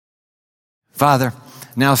Father,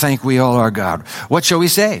 now thank we all our God. What shall we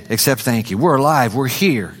say except thank you? We're alive. We're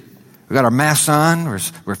here. We got our masks on.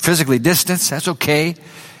 We're physically distanced. That's okay.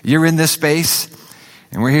 You're in this space,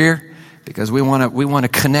 and we're here because we want to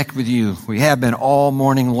connect with you. We have been all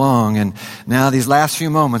morning long, and now these last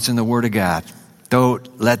few moments in the Word of God.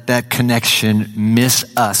 Don't let that connection miss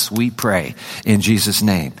us, we pray, in Jesus'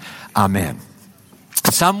 name. Amen.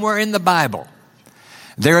 Somewhere in the Bible,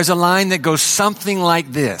 there is a line that goes something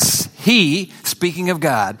like this. He, speaking of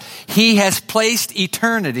God, He has placed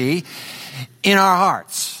eternity in our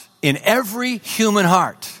hearts, in every human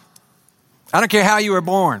heart. I don't care how you were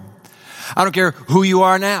born. I don't care who you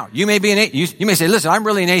are now. You may be you may say, listen, I'm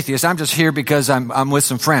really an atheist. I'm just here because I'm with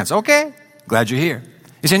some friends. Okay, glad you're here.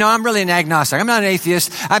 You say, no, I'm really an agnostic. I'm not an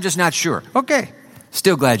atheist. I'm just not sure. Okay,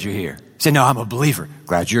 still glad you're here. You say, no, I'm a believer.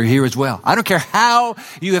 Glad you're here as well. I don't care how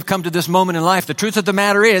you have come to this moment in life. The truth of the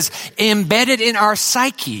matter is, embedded in our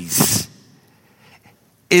psyches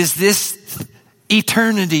is this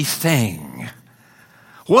eternity thing.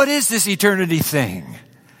 What is this eternity thing?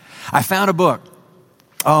 I found a book.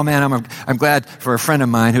 Oh man, I'm glad for a friend of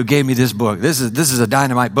mine who gave me this book. This is a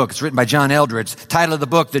dynamite book. It's written by John Eldredge. Title of the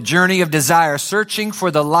book, The Journey of Desire, Searching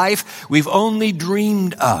for the Life We've Only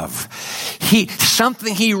Dreamed of.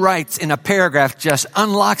 Something he writes in a paragraph just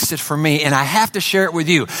unlocks it for me, and I have to share it with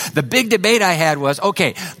you. The big debate I had was,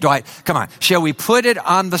 okay, come on, shall we put it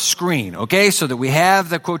on the screen, okay, so that we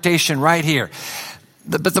have the quotation right here.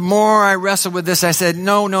 But the more I wrestled with this, I said,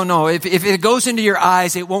 no. If it goes into your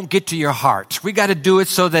eyes, it won't get to your heart. We got to do it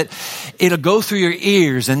so that it'll go through your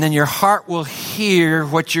ears, and then your heart will hear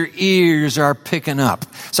what your ears are picking up.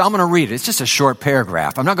 So I'm going to read it. It's just a short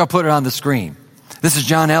paragraph. I'm not going to put it on the screen. This is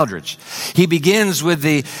John Eldredge. He begins with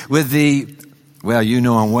the well, you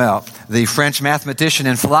know him well, the French mathematician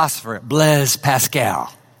and philosopher Blaise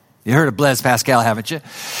Pascal. You heard of Blaise Pascal, haven't you?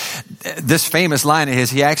 This famous line of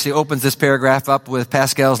his, he actually opens this paragraph up with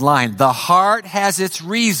Pascal's line. The heart has its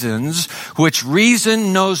reasons, which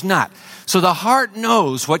reason knows not. So the heart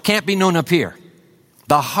knows what can't be known up here.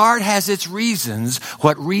 The heart has its reasons,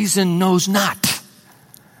 what reason knows not.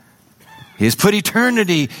 He has put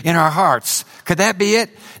eternity in our hearts. Could that be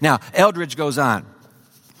it? Now, Eldredge goes on.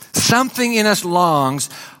 Something in us longs,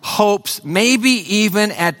 hopes, maybe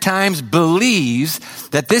even at times believes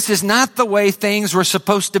that this is not the way things were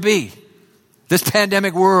supposed to be. This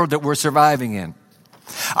pandemic world that we're surviving in.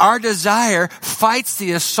 Our desire fights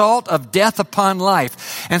the assault of death upon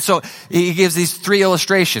life. And so he gives these three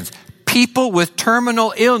illustrations. People with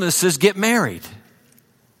terminal illnesses get married.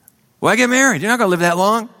 Why get married? You're not going to live that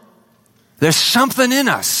long. There's something in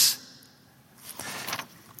us.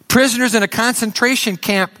 Prisoners in a concentration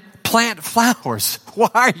camp plant flowers. Why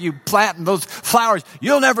are you planting those flowers?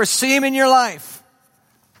 You'll never see them in your life.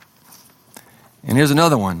 And here's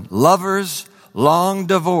another one. Lovers, long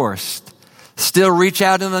divorced, still reach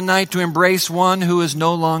out in the night to embrace one who is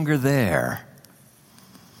no longer there.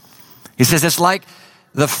 He says it's like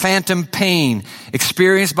the phantom pain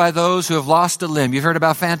experienced by those who have lost a limb. You've heard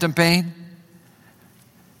about phantom pain?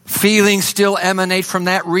 Feelings still emanate from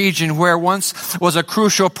that region where once was a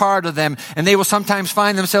crucial part of them, and they will sometimes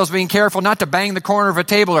find themselves being careful not to bang the corner of a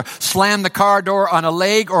table or slam the car door on a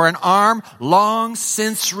leg or an arm long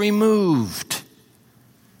since removed.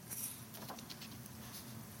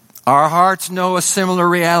 Our hearts know a similar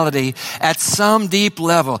reality. At some deep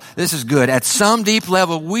level, this is good, at some deep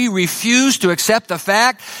level, we refuse to accept the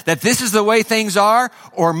fact that this is the way things are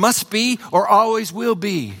or must be or always will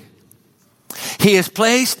be. He has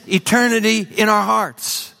placed eternity in our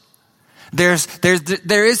hearts. There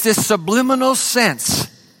is this subliminal sense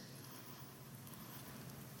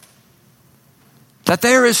that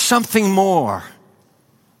there is something more.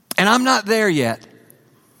 And I'm not there yet.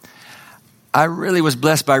 I really was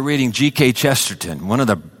blessed by reading G.K. Chesterton, one of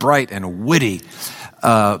the bright and witty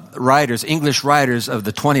writers, English writers of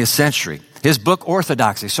the 20th century. His book,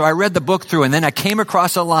 Orthodoxy. So I read the book through, and then I came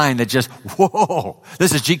across a line that just, whoa,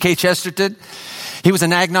 this is G.K. Chesterton. He was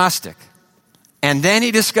an agnostic. And then he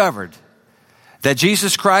discovered that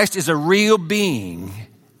Jesus Christ is a real being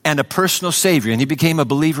and a personal Savior, and he became a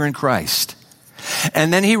believer in Christ.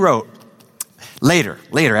 And then he wrote, later,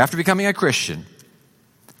 after becoming a Christian,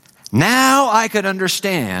 now I could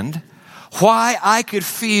understand why I could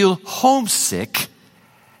feel homesick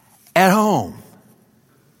at home.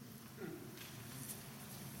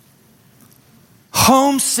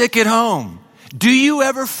 Homesick at home. Do you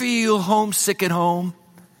ever feel homesick at home?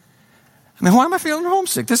 I mean, why am I feeling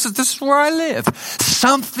homesick? This is where I live.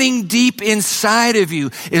 Something deep inside of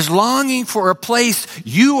you is longing for a place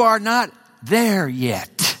you are not there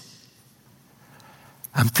yet.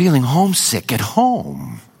 I'm feeling homesick at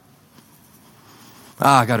home.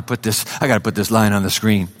 I got to put this line on the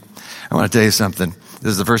screen. I want to tell you something.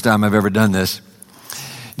 This is the first time I've ever done this.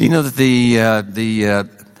 Do you know that the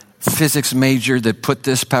physics major that put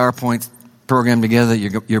this PowerPoint program together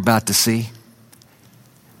you're about to see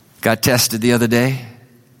got tested the other day?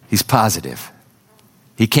 He's positive.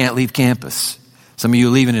 He can't leave campus. Some of you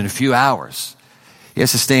are leaving in a few hours. He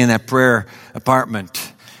has to stay in that prayer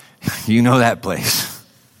apartment. You know that place.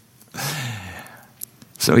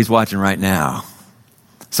 So he's watching right now.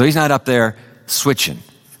 So he's not up there switching.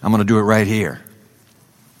 I'm going to do it right here.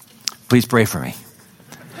 Please pray for me.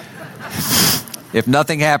 If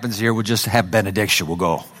nothing happens here, we'll just have benediction. We'll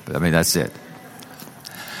go. I mean, that's it.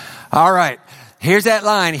 All right. Here's that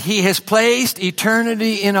line. He has placed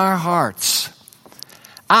eternity in our hearts.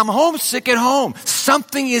 I'm homesick at home.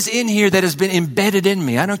 Something is in here that has been embedded in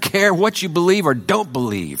me. I don't care what you believe or don't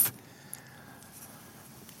believe.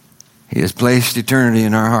 He has placed eternity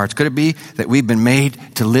in our hearts. Could it be that we've been made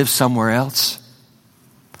to live somewhere else?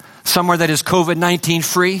 Somewhere that is COVID-19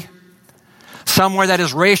 free? Somewhere that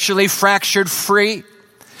is racially fractured free?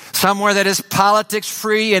 Somewhere that is politics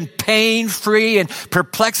free and pain free and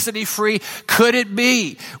perplexity free? Could it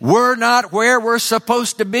be we're not where we're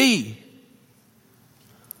supposed to be?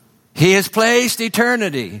 He has placed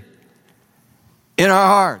eternity in our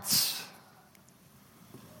hearts.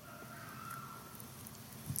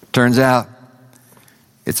 Turns out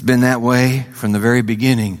it's been that way from the very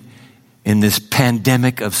beginning in this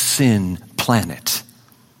pandemic of sin planet.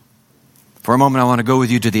 For a moment, I want to go with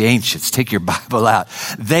you to the ancients. Take your Bible out.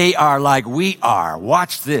 They are like we are.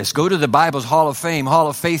 Watch this. Go to the Bible's Hall of Fame, Hall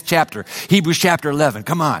of Faith chapter, Hebrews chapter 11.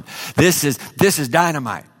 Come on. This is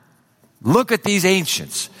dynamite. Look at these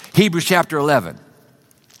ancients. Hebrews chapter 11.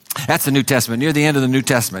 That's the New Testament, near the end of the New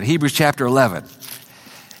Testament. Hebrews chapter 11.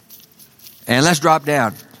 And let's drop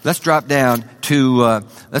down. Let's drop down to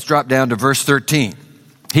verse 13.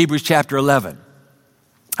 Hebrews chapter 11.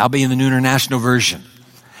 I'll be in the New International Version.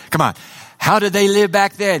 Come on. How did they live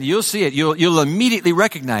back then? You'll see it. You'll immediately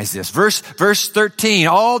recognize this. Verse 13.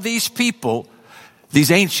 All these people, these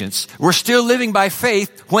ancients, were still living by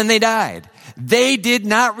faith when they died. They did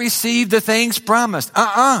not receive the things promised.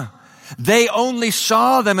 They only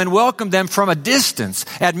saw them and welcomed them from a distance,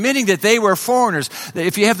 admitting that they were foreigners.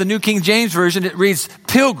 If you have the New King James Version, it reads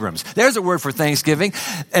pilgrims. There's a word for Thanksgiving.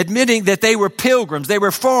 Admitting that they were pilgrims. They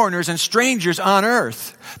were foreigners and strangers on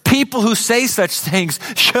earth. People who say such things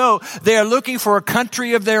show they are looking for a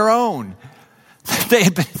country of their own. They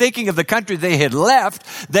had been thinking of the country they had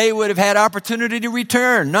left. They would have had opportunity to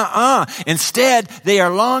return. Instead, they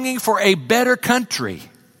are longing for a better country,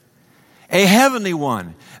 a heavenly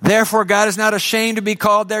one. Therefore, God is not ashamed to be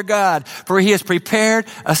called their God, for he has prepared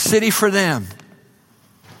a city for them.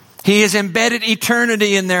 He has embedded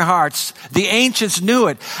eternity in their hearts. The ancients knew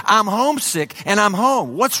it. I'm homesick and I'm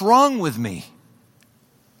home. What's wrong with me?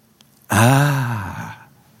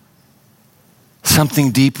 Something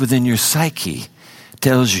deep within your psyche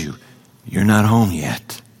tells you you're not home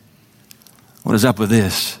yet. What is up with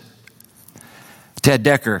this? Ted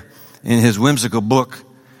Decker, in his whimsical book,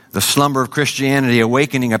 The Slumber of Christianity,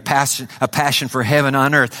 Awakening a Passion for Heaven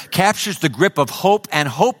on Earth, captures the grip of hope and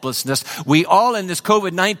hopelessness we all in this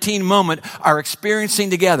COVID-19 moment are experiencing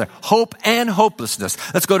together. Hope and hopelessness.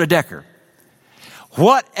 Let's go to Decker.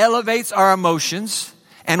 What elevates our emotions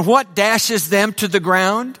and what dashes them to the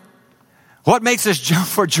ground? What makes us jump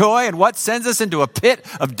for joy and what sends us into a pit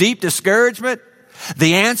of deep discouragement?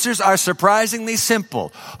 The answers are surprisingly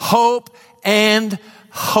simple. Hope and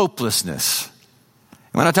hopelessness.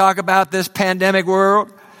 When I talk about this pandemic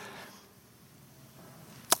world,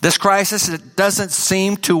 this crisis, it doesn't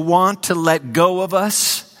seem to want to let go of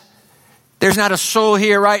us. There's not a soul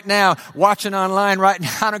here right now, watching online right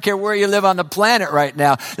now. I don't care where you live on the planet right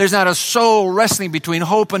now. There's not a soul wrestling between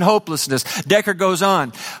hope and hopelessness. Decker goes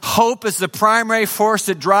on. Hope is the primary force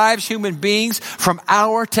that drives human beings from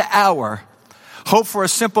hour to hour. Hope for a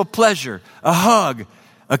simple pleasure, a hug,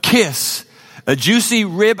 a kiss, a juicy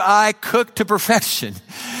ribeye cooked to perfection.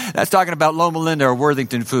 That's talking about Loma Linda or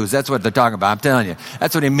Worthington Foods. That's what they're talking about. I'm telling you.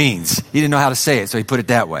 That's what it means. He didn't know how to say it, so he put it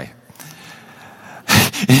that way.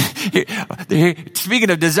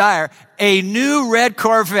 Speaking of desire, a new red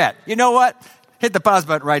Corvette. You know what? Hit the pause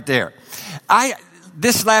button right there.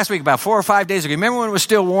 This last week, about 4 or 5 days ago, remember when it was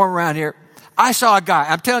still warm around here? I saw a guy,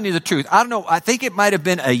 I'm telling you the truth. I don't know, I think it might have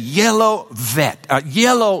been a yellow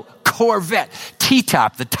Corvette,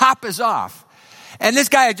 T-top. The top is off. And this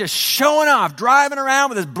guy is just showing off, driving around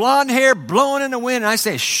with his blonde hair blowing in the wind. And I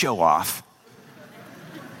say, show off.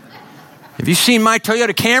 Have you seen my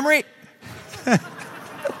Toyota Camry?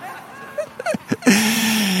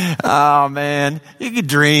 Oh, man. You can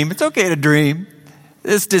dream. It's okay to dream.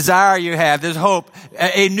 This desire you have, this hope,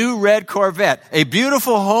 a new red Corvette, a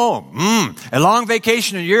beautiful home, a long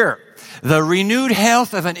vacation in Europe, the renewed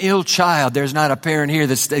health of an ill child. There's not a parent here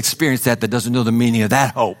that's experienced that doesn't know the meaning of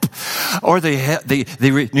that hope. Or the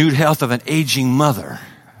renewed health of an aging mother.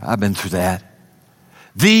 I've been through that.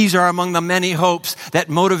 These are among the many hopes that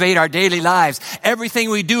motivate our daily lives. Everything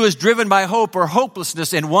we do is driven by hope or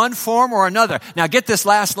hopelessness in one form or another. Now get this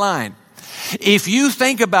last line. If you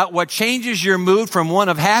think about what changes your mood from one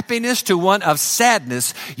of happiness to one of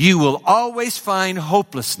sadness, you will always find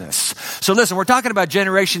hopelessness. So listen, we're talking about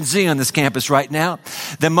Generation Z on this campus right now.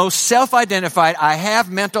 The most self-identified, I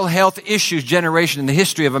have mental health issues generation in the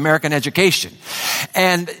history of American education.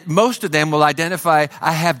 And most of them will identify,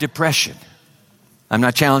 I have depression. I'm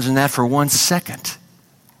not challenging that for 1 second.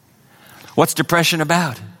 What's depression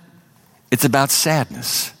about? It's about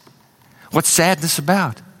sadness. What's sadness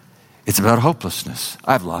about? It's about hopelessness.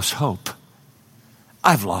 I've lost hope.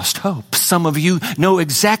 I've lost hope. Some of you know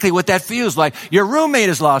exactly what that feels like. Your roommate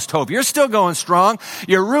has lost hope. You're still going strong.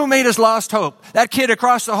 Your roommate has lost hope. That kid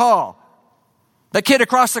across the hall. That kid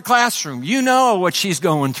across the classroom. You know what she's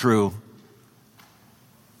going through.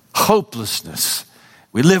 Hopelessness.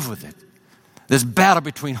 We live with it. This battle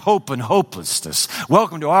between hope and hopelessness.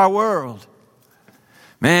 Welcome to our world.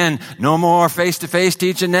 Man, no more face-to-face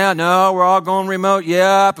teaching now. No, we're all going remote.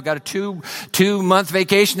 Yep, we got a two-month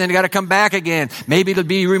vacation, then we got to come back again. Maybe it'll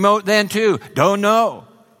be remote then too. Don't know.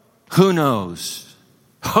 Who knows?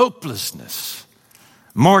 Hopelessness.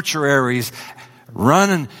 Mortuaries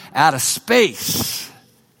running out of space.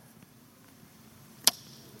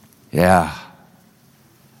 Yeah.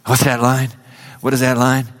 What's that line? What is that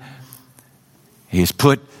line? He's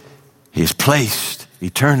placed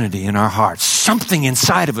eternity in our hearts. Something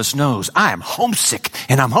inside of us knows, I am homesick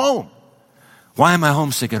and I'm home. Why am I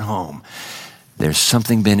homesick at home? There's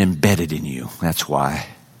something been embedded in you. That's why.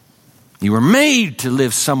 You were made to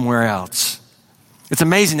live somewhere else. It's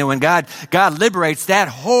amazing that when God liberates that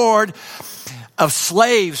horde of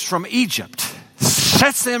slaves from Egypt,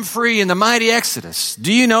 sets them free in the mighty Exodus.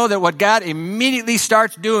 Do you know that what God immediately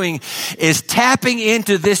starts doing is tapping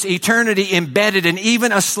into this eternity embedded in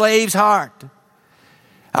even a slave's heart?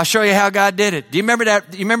 I'll show you how God did it. Do you remember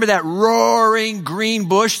that? You remember that roaring green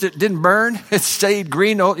bush that didn't burn? It stayed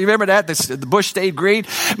green. You remember that? The bush stayed green.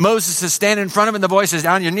 Moses is standing in front of him and the voice says,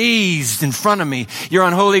 on your knees in front of me. You're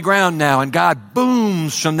on holy ground now. And God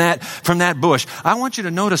booms from that bush. I want you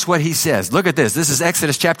to notice what he says. Look at this. This is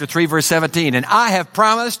Exodus chapter 3 verse 17. And I have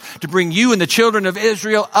promised to bring you and the children of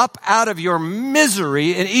Israel up out of your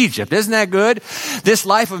misery in Egypt. Isn't that good? This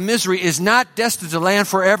life of misery is not destined to land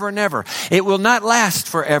forever and ever. It will not last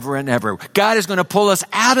forever and ever. God is going to pull us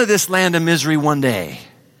out of this land of misery one day.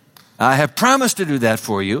 I have promised to do that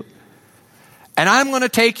for you. And I'm going to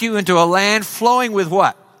take you into a land flowing with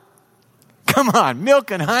what? Come on,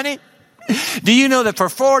 milk and honey. Do you know that for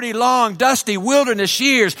 40 long, dusty wilderness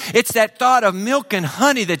years, it's that thought of milk and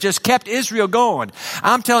honey that just kept Israel going.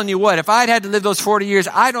 I'm telling you what, if I'd had to live those 40 years,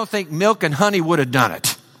 I don't think milk and honey would have done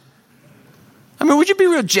it. I mean, would you be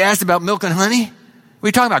real jazzed about milk and honey? Are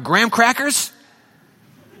we talking about graham crackers?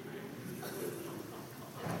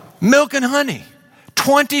 Milk and honey.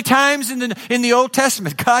 20 times in the Old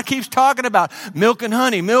Testament, God keeps talking about milk and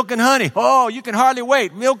honey, milk and honey. Oh, you can hardly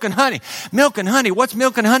wait. Milk and honey. Milk and honey. What's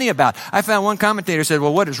milk and honey about? I found one commentator said,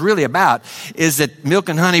 well, what it's really about is that milk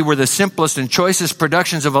and honey were the simplest and choicest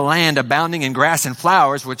productions of a land abounding in grass and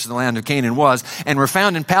flowers, which the land of Canaan was, and were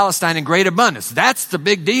found in Palestine in great abundance. That's the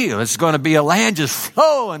big deal. It's going to be a land just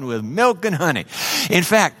flowing with milk and honey. In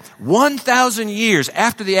fact, 1,000 years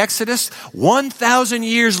after the Exodus, 1,000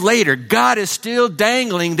 years later, God is still dangling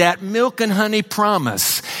that milk and honey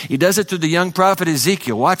promise. He does it through the young prophet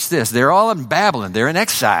Ezekiel. Watch this. They're all in Babylon. They're in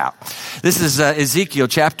exile. This is Ezekiel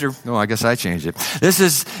chapter, I guess I changed it. This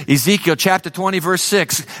is Ezekiel chapter 20 verse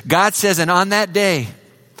 6. God says, and on that day,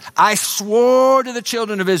 I swore to the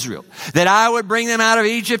children of Israel that I would bring them out of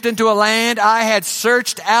Egypt into a land I had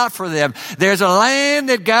searched out for them. There's a land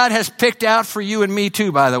that God has picked out for you and me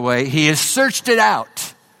too, by the way. He has searched it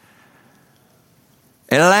out.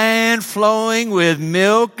 A land flowing with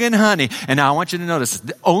milk and honey. And now I want you to notice,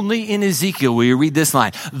 only in Ezekiel will you read this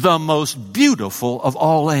line, the most beautiful of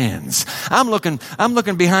all lands. I'm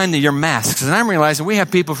looking behind your masks and I'm realizing we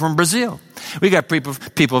have people from Brazil. We got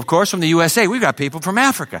people, of course, from the USA. We've got people from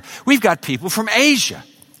Africa. We've got people from Asia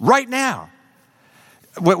right now.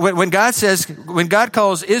 When God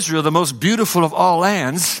calls Israel the most beautiful of all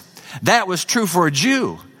lands, that was true for a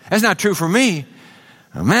Jew. That's not true for me.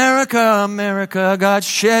 America, America, God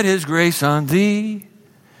shed his grace on thee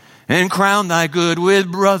and crown thy good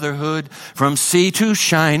with brotherhood from sea to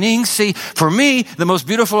shining sea. For me, the most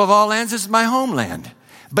beautiful of all lands is my homeland.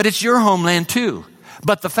 But it's your homeland too.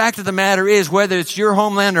 But the fact of the matter is, whether it's your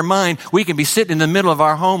homeland or mine, we can be sitting in the middle of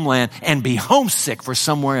our homeland and be homesick for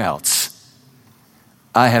somewhere else.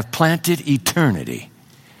 I have planted eternity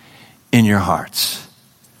in your hearts.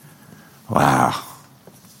 Wow.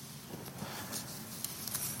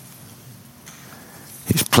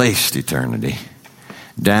 He's placed eternity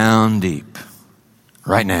down deep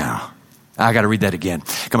right now. I got to read that again.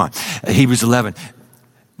 Come on. Hebrews 11.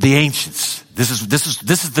 The ancients. This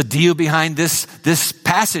is the deal behind this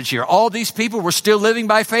passage here. All these people were still living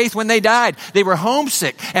by faith when they died. They were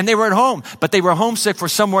homesick and they were at home, but they were homesick for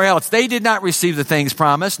somewhere else. They did not receive the things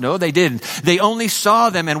promised. No, they didn't. They only saw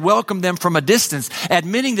them and welcomed them from a distance,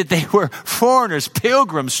 admitting that they were foreigners,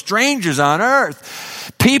 pilgrims, strangers on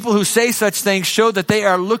earth. People who say such things show that they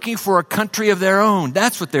are looking for a country of their own.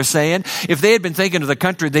 That's what they're saying. If they had been thinking of the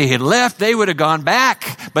country they had left, they would have gone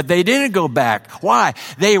back, but they didn't go back. Why?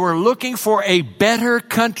 They were looking for a better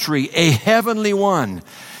country, a heavenly one.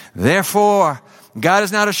 Therefore, God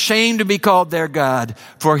is not ashamed to be called their God,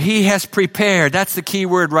 for he has prepared, that's the key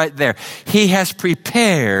word right there, he has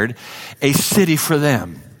prepared a city for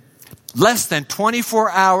them. Less than 24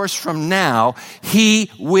 hours from now, he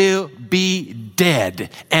will be dead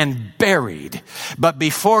and buried. But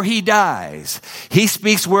before he dies, he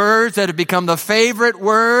speaks words that have become the favorite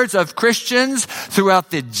words of Christians throughout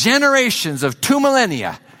the generations of 2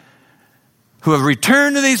 millennia, who have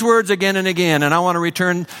returned to these words again and again. And I want to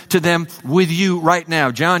return to them with you right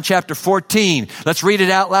now. John chapter 14. Let's read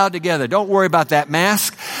it out loud together. Don't worry about that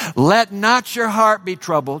mask. Let not your heart be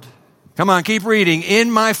troubled. Come on, keep reading.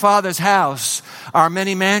 In my Father's house are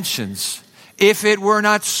many mansions. If it were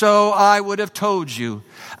not so, I would have told you.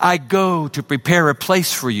 I go to prepare a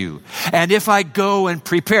place for you. And if I go and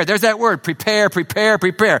prepare, there's that word, prepare.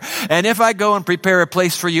 And if I go and prepare a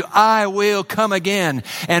place for you, I will come again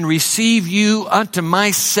and receive you unto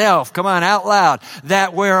myself. Come on, out loud.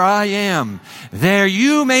 That where I am, there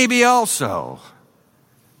you may be also.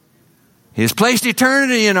 He has placed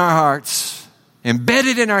eternity in our hearts,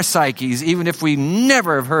 embedded in our psyches, even if we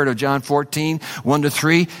never have heard of John 14,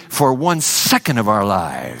 1-3, for 1 second of our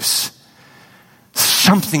lives.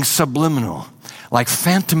 Something subliminal, like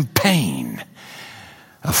phantom pain,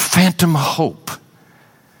 a phantom hope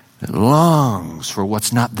that longs for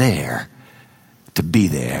what's not there to be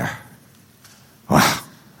there. Wow.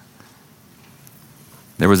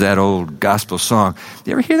 There was that old gospel song.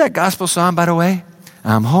 You ever hear that gospel song, by the way?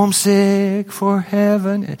 I'm homesick for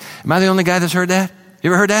heaven. Am I the only guy that's heard that? You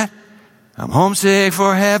ever heard that? I'm homesick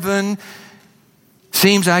for heaven.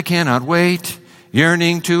 Seems I cannot wait.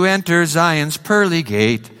 Yearning to enter Zion's pearly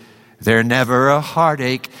gate. There never a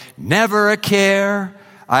heartache, never a care.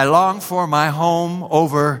 I long for my home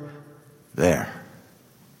over there.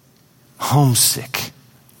 Homesick.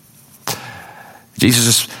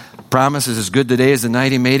 Jesus' promise is as good today as the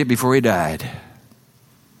night he made it before he died.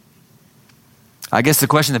 I guess the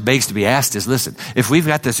question that begs to be asked is, listen, if we've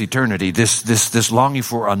got this eternity, this longing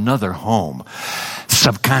for another home,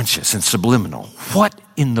 subconscious and subliminal, what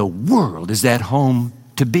in the world is that home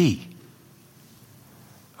to be?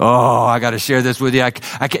 Oh, I got to share this with you.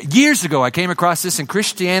 Years ago, I came across this in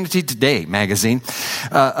Christianity Today magazine,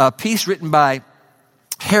 a piece written by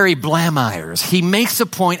Harry Blamires. He makes a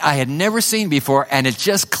point I had never seen before, and it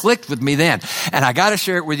just clicked with me then. And I got to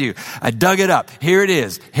share it with you. I dug it up. Here it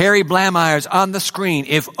is. Harry Blamires on the screen.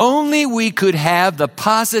 If only we could have the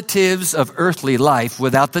positives of earthly life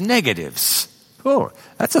without the negatives. Oh,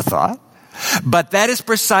 that's a thought. But that is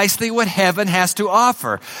precisely what heaven has to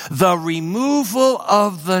offer. The removal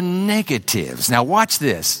of the negatives. Now watch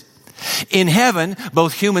this. In heaven,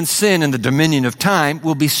 both human sin and the dominion of time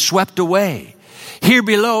will be swept away. Here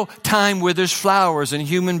below, time withers flowers and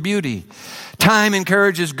human beauty. Time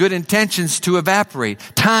encourages good intentions to evaporate.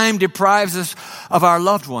 Time deprives us of our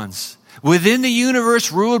loved ones. Within the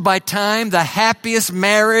universe ruled by time, the happiest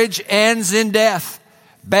marriage ends in death.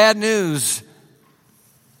 Bad news.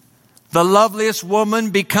 The loveliest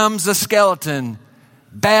woman becomes a skeleton.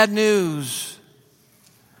 Bad news.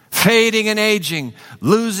 Fading and aging,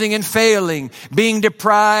 losing and failing, being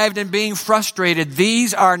deprived and being frustrated.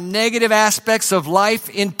 These are negative aspects of life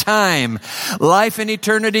in time. Life in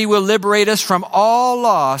eternity will liberate us from all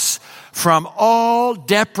loss, from all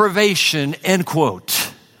deprivation, end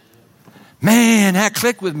quote. Man, that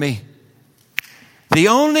clicked with me. The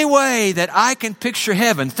only way that I can picture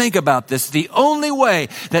heaven, think about this, the only way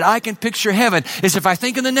that I can picture heaven is if I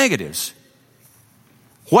think in the negatives.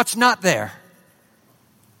 What's not there?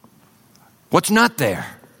 What's not there?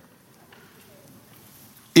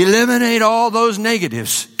 Eliminate all those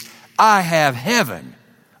negatives. I have heaven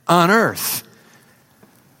on earth.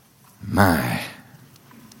 My.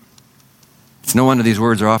 It's no wonder these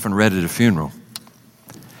words are often read at a funeral.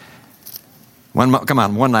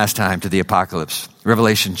 One last time to the apocalypse.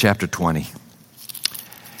 Revelation chapter 20.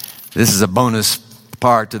 This is a bonus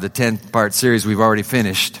part to the 10-part series we've already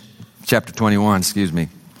finished. Chapter 21.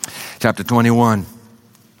 Chapter 21.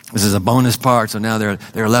 This is a bonus part, so now there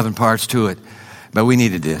are 11 parts to it. But we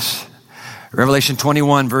needed this. Revelation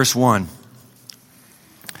 21, verse 1.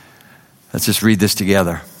 Let's just read this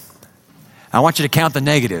together. I want you to count the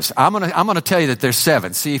negatives. I'm going to tell you that there's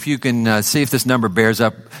 7. See if you can see if this number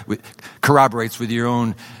corroborates with your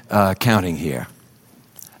own counting here.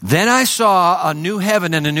 Then I saw a new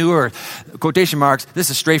heaven and a new earth. Quotation marks. This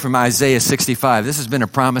is straight from Isaiah 65. This has been a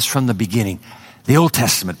promise from the beginning. The Old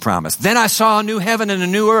Testament promise. Then I saw a new heaven and a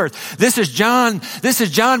new earth. This is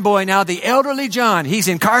John Boy now, the elderly John. He's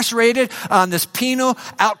incarcerated on this penal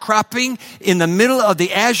outcropping in the middle of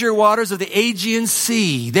the azure waters of the Aegean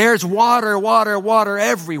Sea. There's water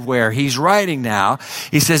everywhere. He's writing now.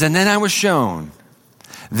 He says, and then I was shown.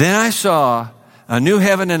 Then I saw a new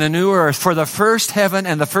heaven and a new earth, for the first heaven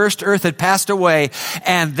and the first earth had passed away,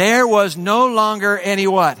 and there was no longer any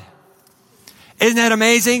what? Isn't that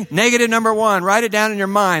amazing? Negative number 1. Write it down in your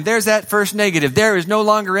mind. There's that first negative. There is no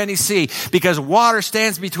longer any sea, because water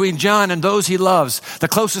stands between John and those he loves. The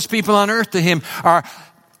closest people on earth to him are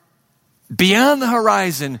beyond the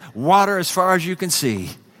horizon, water as far as you can see.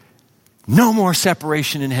 No more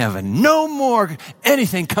separation in heaven. No more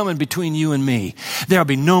anything coming between you and me. There'll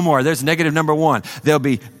be no more. There's negative number 1. There'll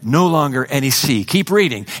be no longer any sea. Keep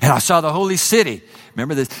reading. And I saw the holy city.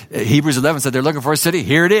 Remember this? Hebrews 11 said they're looking for a city.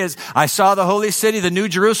 Here it is. I saw the holy city, the new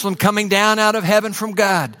Jerusalem, coming down out of heaven from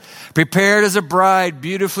God, prepared as a bride,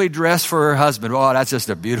 beautifully dressed for her husband. Oh, that's just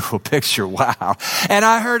a beautiful picture. Wow. And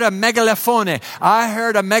I heard a megalophone. I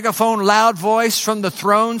heard a megaphone, loud voice from the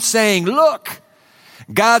throne saying, look,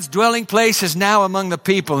 God's dwelling place is now among the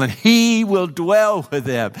people, and he will dwell with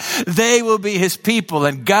them. They will be his people,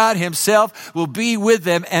 and God himself will be with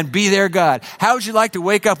them and be their God. How would you like to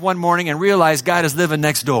wake up one morning and realize God is living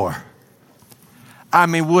next door? I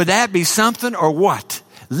mean, would that be something or what?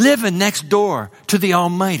 Living next door to the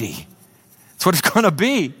Almighty. That's what it's going to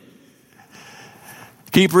be.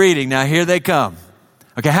 Keep reading. Now, here they come.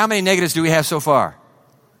 Okay, how many negatives do we have so far?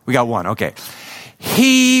 We got 1. Okay.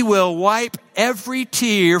 He will wipe every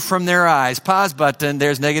tear from their eyes. Pause button.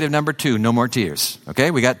 There's negative number 2. No more tears.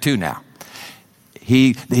 Okay, we got 2 now.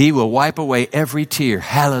 He will wipe away every tear.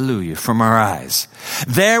 Hallelujah. From our eyes.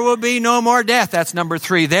 There will be no more death. That's number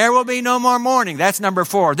 3. There will be no more mourning. That's number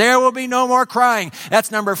 4. There will be no more crying.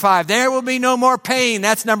 That's number 5. There will be no more pain.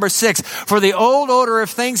 That's number 6. For the old order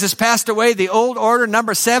of things has passed away. The old order,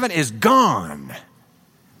 number 7, is gone.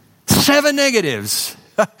 7 negatives.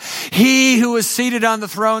 He who was seated on the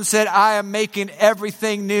throne said, I am making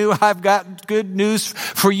everything new. I've got good news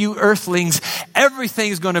for you earthlings.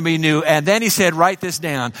 Everything's going to be new. And then he said, write this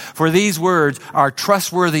down, for these words are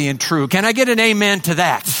trustworthy and true. Can I get an amen to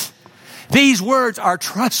that? These words are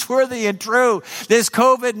trustworthy and true. This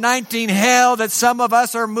COVID-19 hell that some of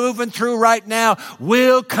us are moving through right now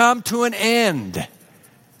will come to an end.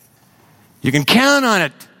 You can count on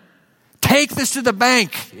it. Take this to the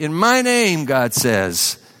bank in my name, God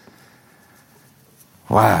says.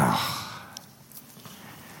 Wow.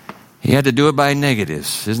 He had to do it by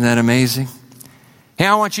negatives. Isn't that amazing? Hey,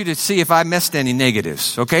 I want you to see if I missed any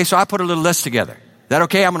negatives. Okay, so I put a little list together. Is that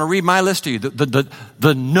okay? I'm going to read my list to you.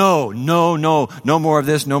 The no more of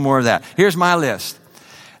this, no more of that. Here's my list.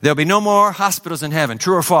 There'll be no more hospitals in heaven.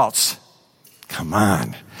 True or false? Come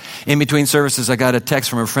on. In between services, I got a text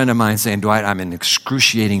from a friend of mine saying, Dwight, I'm in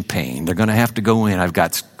excruciating pain. They're going to have to go in. I've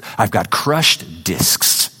got crushed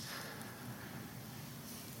discs.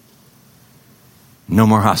 No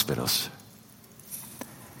more hospitals.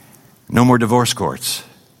 No more divorce courts.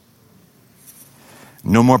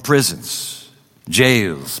 No more prisons,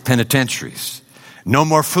 jails, penitentiaries. No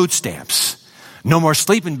more food stamps. No more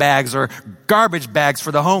sleeping bags or garbage bags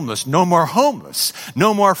for the homeless. No more homeless.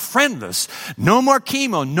 No more friendless. No more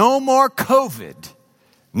chemo. No more COVID.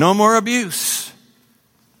 No more abuse.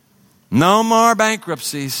 No more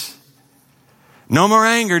bankruptcies. No more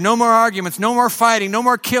anger. No more arguments. No more fighting. No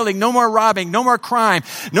more killing. No more robbing. No more crime.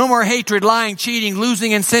 No more hatred, lying, cheating,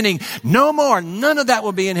 losing, and sinning. No more. None of that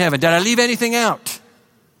will be in heaven. Did I leave anything out?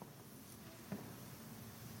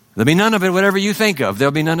 There'll be none of it, whatever you think of.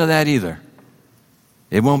 There'll be none of that either.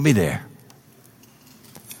 It won't be there.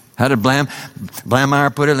 How did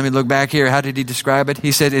Blammeyer put it? Let me look back here. How did he describe it?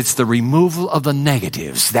 He said it's the removal of the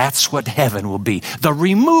negatives. That's what heaven will be. The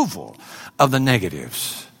removal of the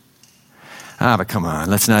negatives. But come on,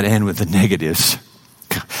 let's not end with the negatives.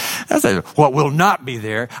 That's what will not be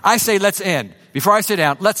there. I say let's end. Before I sit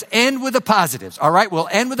down, let's end with the positives. All right, we'll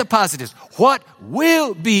end with the positives. What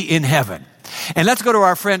will be in heaven? And let's go to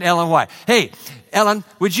our friend Ellen White. Hey, Ellen,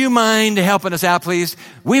 would you mind helping us out, please?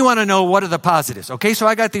 We want to know what are the positives. Okay, so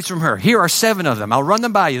I got these from her. Here are 7 of them. I'll run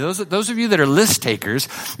them by you. Those of you that are list takers,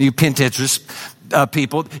 you Pinterest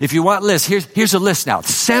people, if you want lists, here's a list now.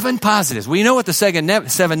 7 positives. We know what the 7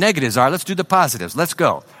 negatives are. Let's do the positives. Let's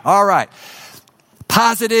go. All right.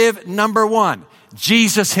 Positive number 1.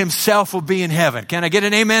 Jesus himself will be in heaven. Can I get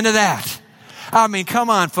an amen to that? I mean, come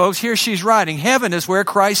on, folks. Here she's writing. Heaven is where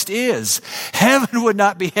Christ is. Heaven would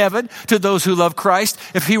not be heaven to those who love Christ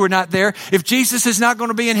if he were not there. If Jesus is not going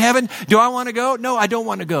to be in heaven, do I want to go? No, I don't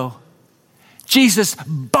want to go. Jesus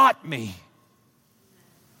bought me.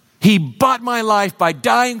 He bought my life by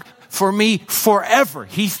dying for me forever.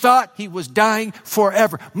 He thought he was dying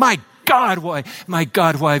forever. My God,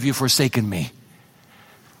 why have you forsaken me?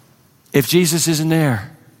 If Jesus isn't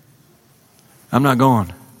there, I'm not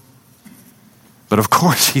going. But of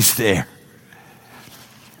course he's there.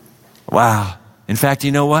 Wow. In fact,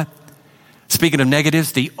 you know what? Speaking of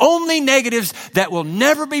negatives, the only negatives that will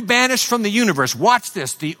never be banished from the universe, watch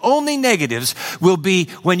this, the only negatives will be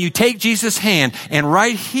when you take Jesus' hand and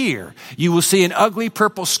right here, you will see an ugly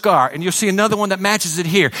purple scar and you'll see another one that matches it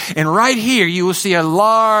here. And right here, you will see a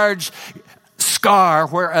large scar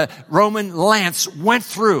where a Roman lance went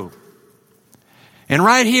through. And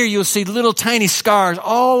right here, you'll see little tiny scars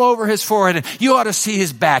all over his forehead. And you ought to see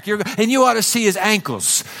his back. And you ought to see his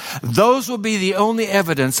ankles. Those will be the only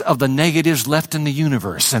evidence of the negatives left in the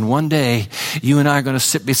universe. And one day, you and I are going to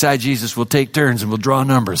sit beside Jesus. We'll take turns and we'll draw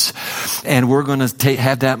numbers. And we're going to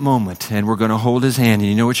have that moment. And we're going to hold his hand. And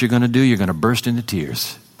you know what you're going to do? You're going to burst into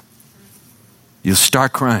tears. You'll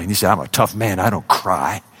start crying. You say, I'm a tough man. I don't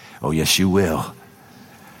cry. Oh, yes, you will.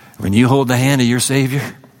 When you hold the hand of your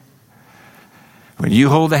Savior, when you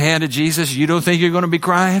hold the hand of Jesus, you don't think you're going to be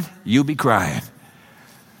crying? You'll be crying.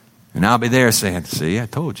 And I'll be there saying, see, I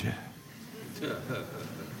told you.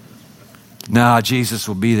 No, Jesus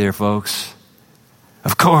will be there, folks.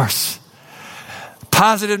 Of course.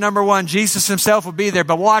 Positive number 1, Jesus himself will be there.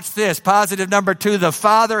 But watch this. Positive number 2, the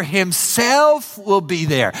Father himself will be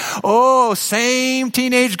there. Oh, same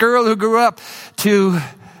teenage girl who grew up to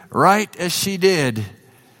right as she did.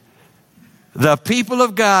 The people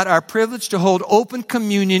of God are privileged to hold open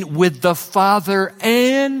communion with the Father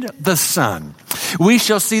and the Son. We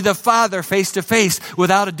shall see the Father face to face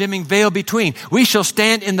without a dimming veil between. We shall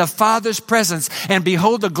stand in the Father's presence and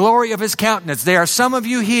behold the glory of his countenance. There are some of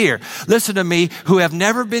you here, listen to me, who have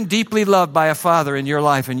never been deeply loved by a father in your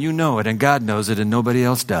life, and you know it, and God knows it, and nobody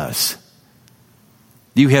else does.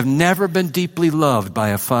 You have never been deeply loved by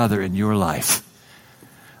a father in your life.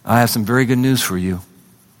 I have some very good news for you.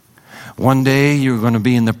 One day you're going to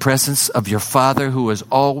be in the presence of your Father who has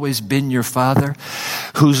always been your Father,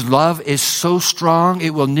 whose love is so strong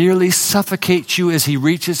it will nearly suffocate you as he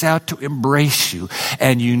reaches out to embrace you.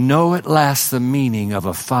 And you know at last the meaning of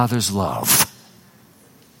a father's love.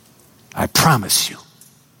 I promise you.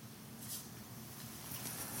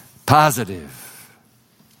 Positive.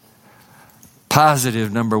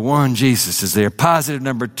 Positive number 1, Jesus is there. Positive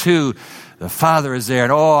number 2, the Father is there.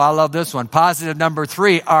 And oh, I love this one. Positive number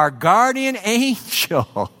 3, our guardian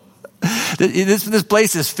angel. This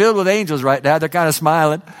place is filled with angels right now. They're kind of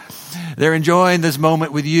smiling. They're enjoying this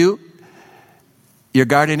moment with you. Your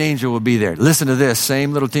guardian angel will be there. Listen to this.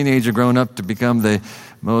 Same little teenager grown up to become the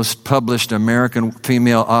most published American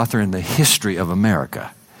female author in the history of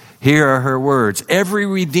America. Here are her words. Every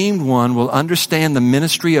redeemed one will understand the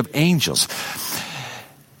ministry of angels.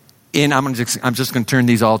 I'm just going to turn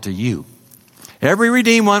these all to you. Every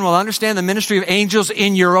redeemed one will understand the ministry of angels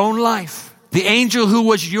in your own life. The angel who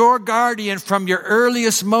was your guardian from your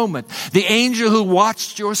earliest moment. The angel who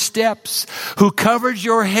watched your steps, who covered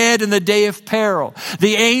your head in the day of peril.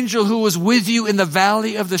 The angel who was with you in the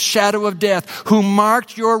valley of the shadow of death, who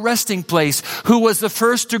marked your resting place, who was the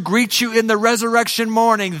first to greet you in the resurrection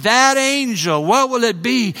morning. That angel, what will it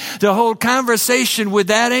be to hold conversation with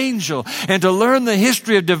that angel and to learn the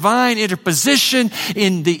history of divine interposition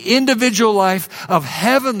in the individual life of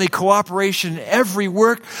heavenly cooperation in every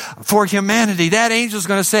work for humanity. That angel's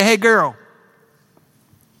going to say, hey girl,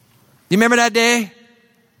 you remember that day?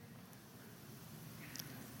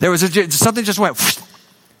 There was something just went, whoosh,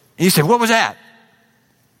 and you said, what was that?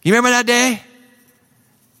 You remember that day?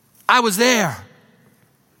 I was there.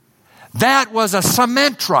 That was a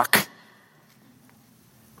cement truck.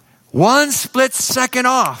 1 split second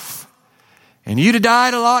off. And you'd have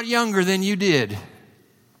died a lot younger than you did.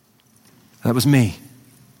 That was me.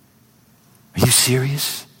 Are you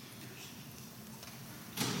serious?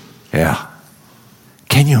 Yeah.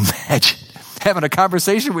 Can you imagine having a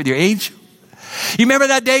conversation with your angel? You remember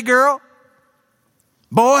that day, girl?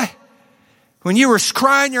 Boy? When you were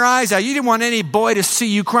crying your eyes out, you didn't want any boy to see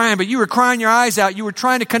you crying, but you were crying your eyes out. You were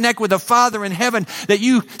trying to connect with a Father in heaven that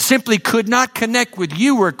you simply could not connect with.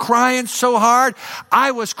 You were crying so hard,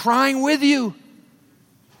 I was crying with you.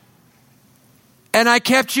 And I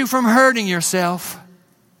kept you from hurting yourself.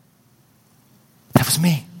 That was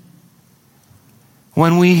me.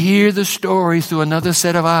 When we hear the story through another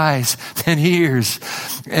set of eyes and ears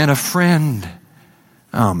and a friend,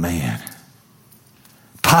 oh man.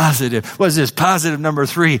 Positive. What is this? Positive number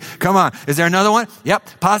 3. Come on. Is there another one?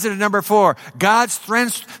 Yep. Positive number 4. God's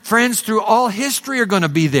friends through all history are going to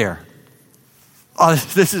be there. Oh,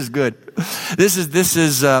 this is good. This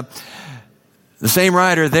is the same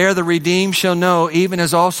writer. There the redeemed shall know, even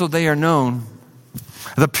as also they are known.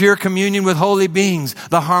 The pure communion with holy beings,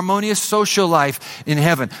 the harmonious social life in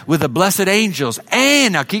heaven with the blessed angels,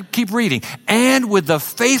 and, now keep reading, and with the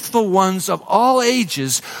faithful ones of all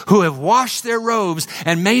ages who have washed their robes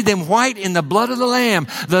and made them white in the blood of the Lamb,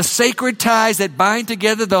 the sacred ties that bind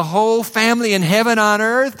together the whole family in heaven on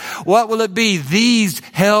earth. What will it be? These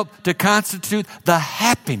help to constitute the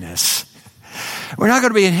happiness. We're not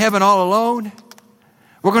going to be in heaven all alone.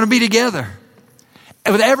 We're going to be together.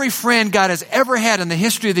 And with every friend God has ever had in the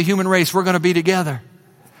history of the human race, we're going to be together.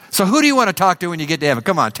 So who do you want to talk to when you get to heaven?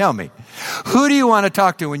 Come on, tell me. Who do you want to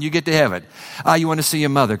talk to when you get to heaven? You want to see your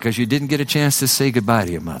mother because you didn't get a chance to say goodbye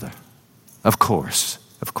to your mother. Of course,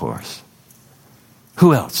 of course.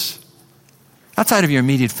 Who else? Outside of your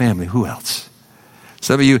immediate family, who else?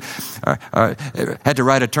 Some of you had to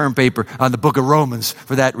write a term paper on the book of Romans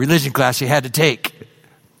for that religion class you had to take.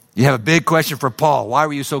 You have a big question for Paul. Why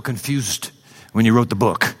were you so confused when you wrote the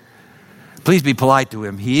book? Please be polite to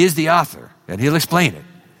him. He is the author, and he'll explain it.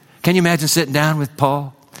 Can you imagine sitting down with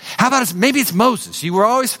Paul? How about maybe it's Moses. You were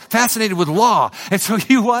always fascinated with law, and so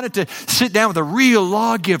you wanted to sit down with a real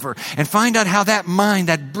lawgiver and find out how that mind,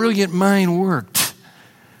 that brilliant mind, worked.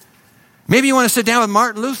 Maybe you want to sit down with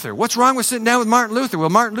Martin Luther. What's wrong with sitting down with Martin Luther? Will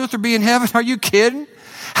Martin Luther be in heaven? Are you kidding?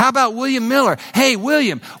 How about William Miller? Hey,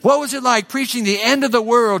 William, what was it like preaching the end of the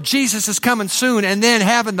world, Jesus is coming soon, and then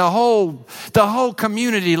having the whole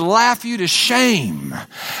community laugh you to shame?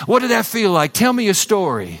 What did that feel like? Tell me a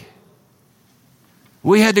story.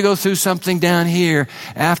 We had to go through something down here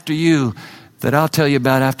after you that I'll tell you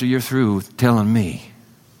about after you're through telling me.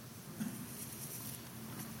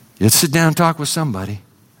 Let's sit down and talk with somebody.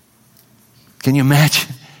 Can you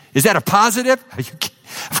imagine? Is that a positive? Are you kidding?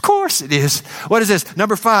 Of course it is. What is this?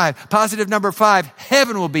 Number 5. Positive number 5.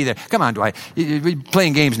 Heaven will be there. Come on, Dwight. We're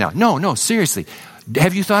playing games now. No, seriously.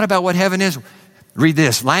 Have you thought about what heaven is? Read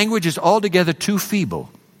this. Language is altogether too feeble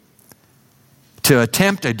to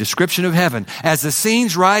attempt a description of heaven. As the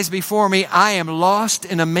scenes rise before me, I am lost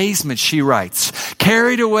in amazement, she writes.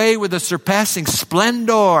 Carried away with the surpassing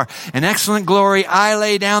splendor and excellent glory, I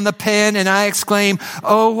lay down the pen and I exclaim,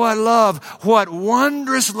 oh, what love, what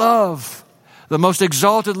wondrous love. The most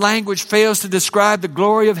exalted language fails to describe the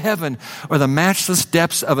glory of heaven or the matchless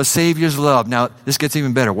depths of a Savior's love. Now, this gets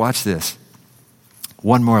even better. Watch this.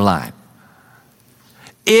 One more line.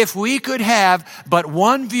 If we could have but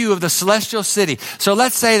one view of the celestial city. So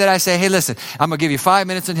let's say that I say, hey, listen, I'm going to give you 5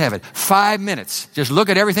 minutes in heaven. 5 minutes. Just look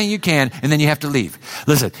at everything you can, and then you have to leave.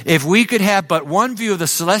 Listen, if we could have but one view of the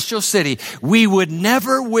celestial city, we would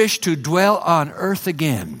never wish to dwell on earth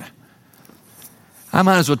again. I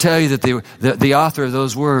might as well tell you that the author of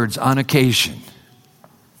those words, on occasion,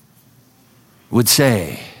 would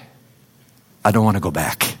say, I don't want to go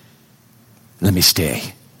back. Let me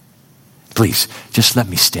stay. Please, just let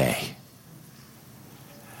me stay.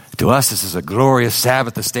 To us, this is a glorious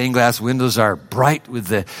Sabbath. The stained glass windows are bright with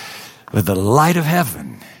the light of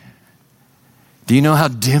heaven. Do you know how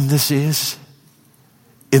dim this is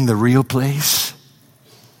in the real place?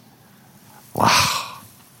 Wow.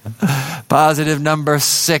 Positive number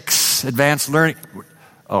 6, advanced learning.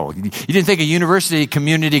 Oh, you didn't think a university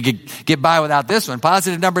community could get by without this one.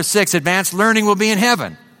 Positive number 6, advanced learning will be in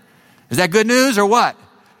heaven. Is that good news or what?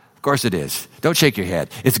 Of course it is. Don't shake your head.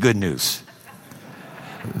 It's good news.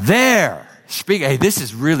 Hey, this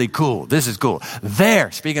is really cool. This is cool.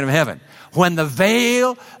 Speaking of heaven, when the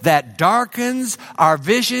veil that darkens our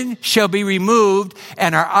vision shall be removed,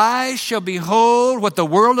 and our eyes shall behold what the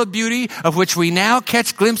world of beauty of which we now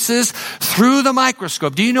catch glimpses through the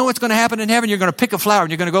microscope. Do you know what's going to happen in heaven? You're going to pick a flower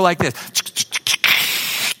and you're going to go like this.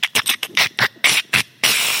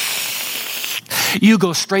 You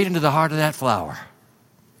go straight into the heart of that flower.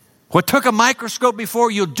 What took a microscope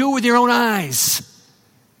before, you'll do with your own eyes.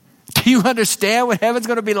 Do you understand what heaven's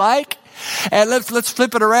going to be like? And let's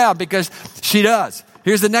flip it around, because she does.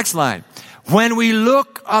 Here's the next line. When we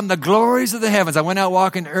look on the glories of the heavens, I went out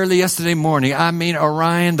walking early yesterday morning. I mean,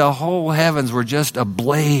 Orion, the whole heavens were just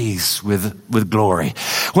ablaze with glory.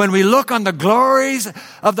 When we look on the glories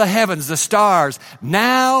of the heavens, the stars,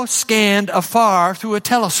 now scanned afar through a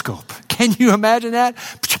telescope. Can you imagine that?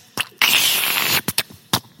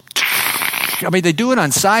 I mean, they do it on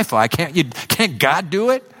sci-fi. Can't God do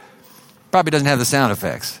it? Probably doesn't have the sound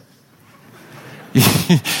effects.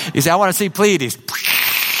 You say, I want to see Pleiades.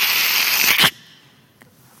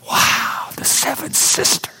 Wow, the seven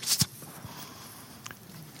sisters.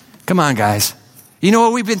 Come on, guys. You know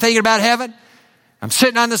what we've been thinking about heaven? I'm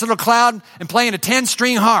sitting on this little cloud and playing a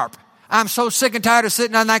 10-string harp. I'm so sick and tired of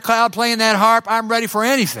sitting on that cloud playing that harp, I'm ready for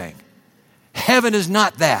anything. Heaven is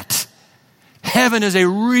not that. Heaven is a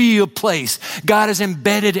real place. God has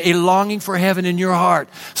embedded a longing for heaven in your heart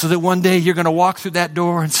so that one day you're going to walk through that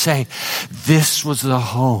door and say, this was the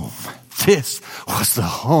home. This was the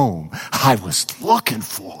home I was looking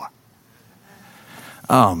for.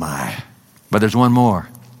 Oh my. But there's one more.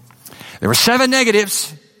 There were 7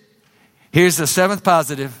 negatives. Here's the 7th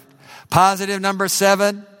positive. Positive number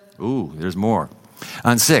 7. Ooh, there's more.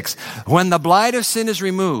 On 6. When the blight of sin is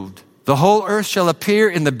removed, the whole earth shall appear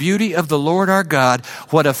in the beauty of the Lord our God.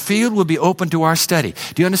 What a field will be open to our study.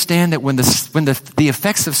 Do you understand that when the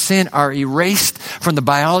effects of sin are erased from the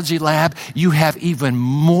biology lab, you have even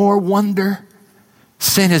more wonder?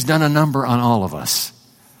 Sin has done a number on all of us.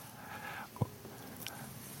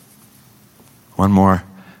 One more.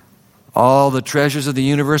 All the treasures of the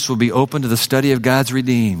universe will be open to the study of God's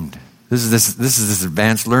redeemed. This is this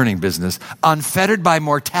advanced learning business. Unfettered by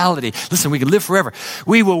mortality. Listen, we can live forever.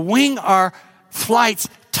 We will wing our flights,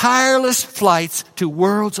 tireless flights to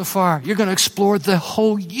worlds afar. You're going to explore the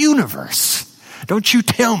whole universe. Don't you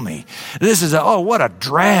tell me. This is what a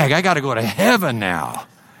drag. I got to go to heaven now.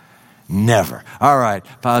 Never. All right,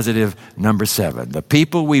 positive number 7. The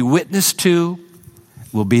people we witness to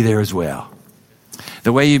will be there as well.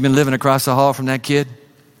 The way you've been living across the hall from that kid,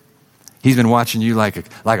 he's been watching you like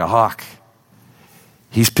a hawk.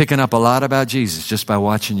 He's picking up a lot about Jesus just by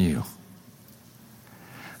watching you.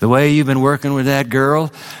 The way you've been working with that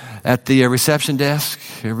girl at the reception desk,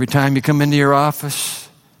 every time you come into your office,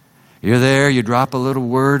 you're there, you drop a little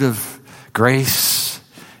word of grace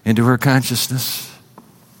into her consciousness.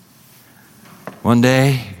 One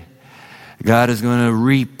day, God is going to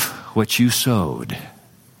reap what you sowed.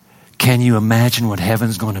 Can you imagine what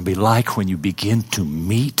heaven's going to be like when you begin to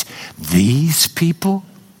meet these people?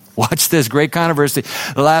 Watch this, great controversy.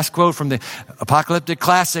 The last quote from the apocalyptic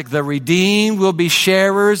classic, the redeemed will be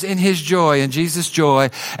sharers in his joy, in Jesus' joy,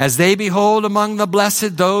 as they behold among the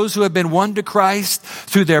blessed those who have been won to Christ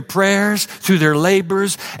through their prayers, through their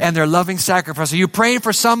labors, and their loving sacrifice. Are you praying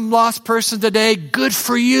for some lost person today? Good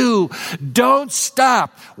for you. Don't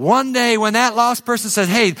stop. One day when that lost person says,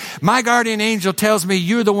 hey, my guardian angel tells me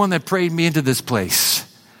you're the one that prayed me into this place,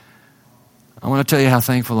 I want to tell you how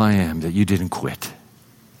thankful I am that you didn't quit.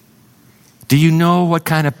 Do you know what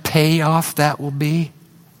kind of payoff that will be?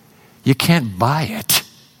 You can't buy it.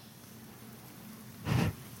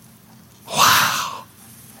 Wow.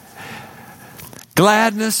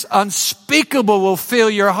 Gladness unspeakable will fill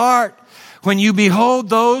your heart when you behold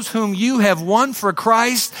those whom you have won for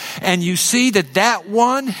Christ, and you see that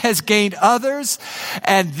one has gained others,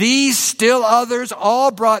 and these still others all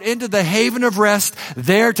brought into the haven of rest,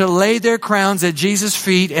 there to lay their crowns at Jesus'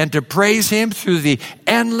 feet and to praise him through the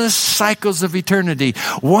endless cycles of eternity.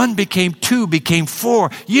 1 became 2, became 4.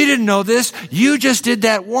 You didn't know this. You just did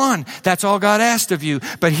that 1. That's all God asked of you.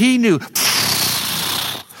 But he knew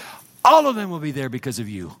all of them will be there because of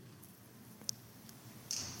you.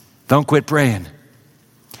 Don't quit praying.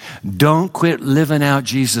 Don't quit living out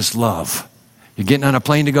Jesus' love. You're getting on a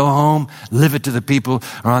plane to go home, live it to the people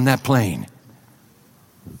who are on that plane.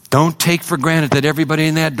 Don't take for granted that everybody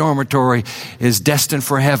in that dormitory is destined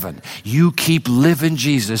for heaven. You keep living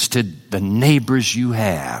Jesus to the neighbors you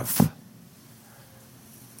have.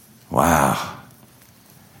 Wow.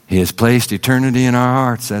 He has placed eternity in our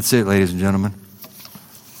hearts. That's it, ladies and gentlemen.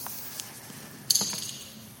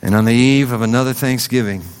 And on the eve of another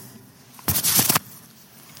Thanksgiving,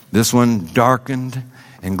 this one darkened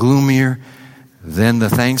and gloomier than the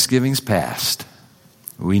Thanksgivings past,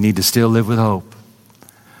 we need to still live with hope.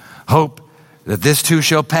 Hope that this too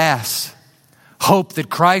shall pass. Hope that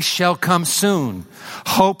Christ shall come soon.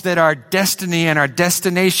 Hope that our destiny and our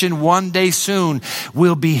destination one day soon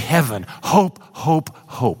will be heaven. Hope, hope,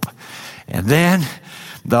 hope. And then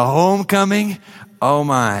the homecoming, oh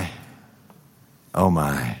my, Oh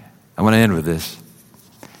my. I want to end with this.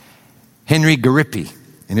 Henry Garippi,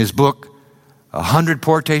 in his book, 100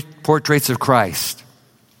 Portraits of Christ,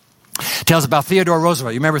 tells about Theodore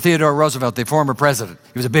Roosevelt. You remember Theodore Roosevelt, the former president?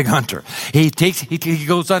 He was a big hunter. He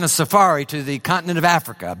goes on a safari to the continent of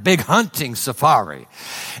Africa, a big hunting safari.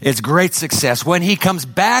 It's great success. When he comes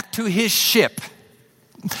back to his ship,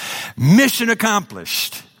 mission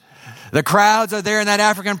accomplished. The crowds are there in that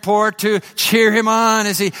African port to cheer him on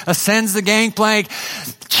as he ascends the gangplank,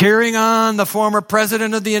 cheering on the former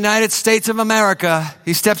president of the United States of America.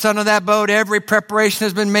 He steps onto that boat. Every preparation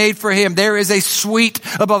has been made for him. There is a suite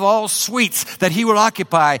above all suites that he will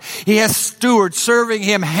occupy. He has stewards serving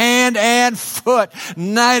him hand and foot,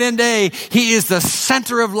 night and day. He is the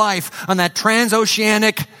center of life on that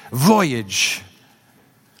transoceanic voyage.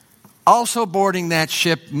 Also boarding that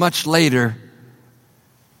ship much later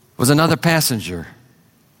was another passenger.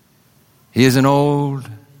 He is an old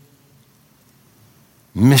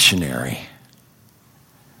missionary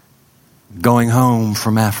going home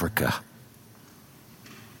from Africa.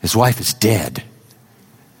 His wife is dead.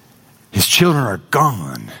 His children are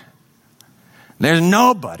gone. There's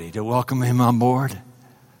nobody to welcome him on board.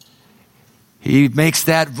 He makes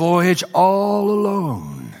that voyage all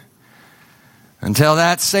alone until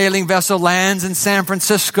that sailing vessel lands in San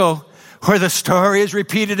Francisco, where the story is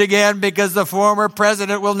repeated again because the former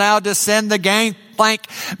president will now descend the gangplank,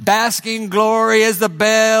 basking glory as the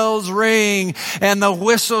bells ring and the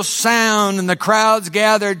whistles sound and the crowds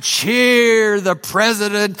gathered cheer the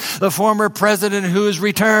president, the former president who has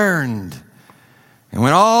returned. And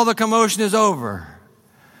when all the commotion is over,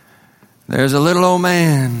 there's a little old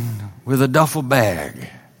man with a duffel bag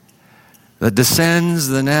that descends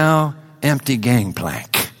the now empty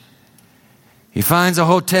gangplank. He finds a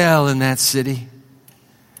hotel in that city.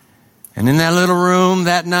 And in that little room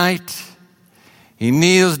that night, he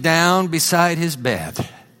kneels down beside his bed.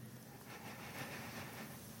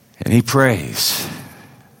 And he prays,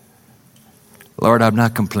 Lord, I'm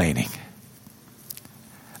not complaining.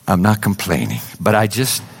 I'm not complaining. But I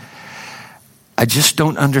just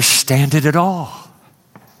don't understand it at all.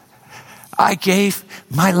 I gave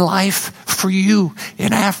my life for you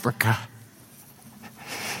in Africa.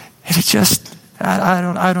 And it just, I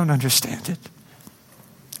don't understand it.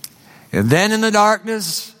 And then in the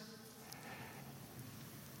darkness,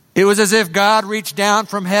 it was as if God reached down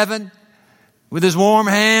from heaven with his warm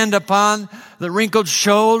hand upon the wrinkled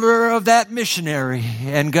shoulder of that missionary.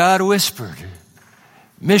 And God whispered,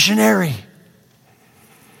 missionary,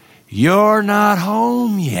 you're not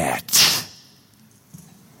home yet.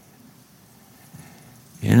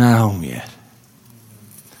 You're not home yet.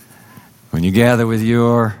 When you gather with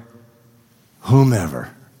your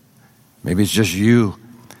whomever, maybe it's just you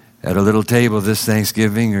at a little table this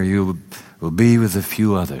Thanksgiving, or you will be with a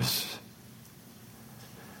few others.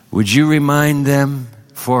 Would you remind them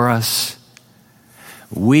for us,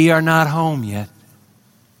 we are not home yet.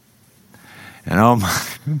 And oh my,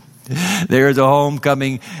 there's a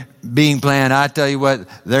homecoming being planned. I tell you what,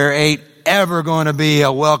 there ain't ever going to be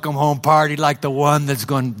a welcome home party like the one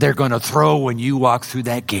they're going to throw when you walk through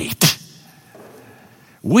that gate.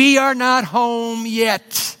 We are not home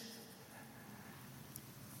yet.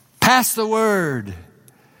 Pass the word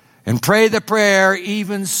and pray the prayer,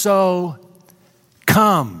 even so,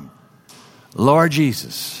 come, Lord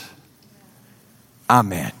Jesus.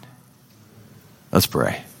 Amen. Let's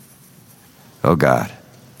pray. Oh God,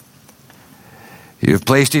 you have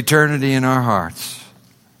placed eternity in our hearts,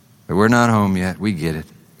 but we're not home yet. We get it.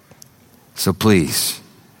 So please,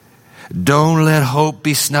 don't let hope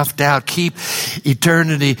be snuffed out. Keep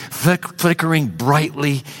eternity flickering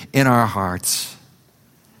brightly in our hearts.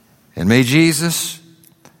 And may Jesus,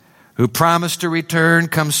 who promised to return,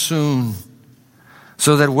 come soon,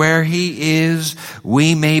 so that where he is,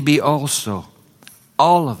 we may be also.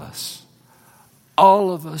 All of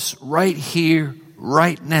us right here,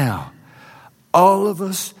 right now, all of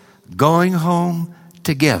us going home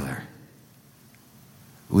together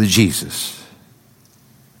with Jesus.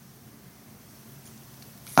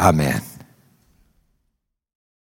 Amen.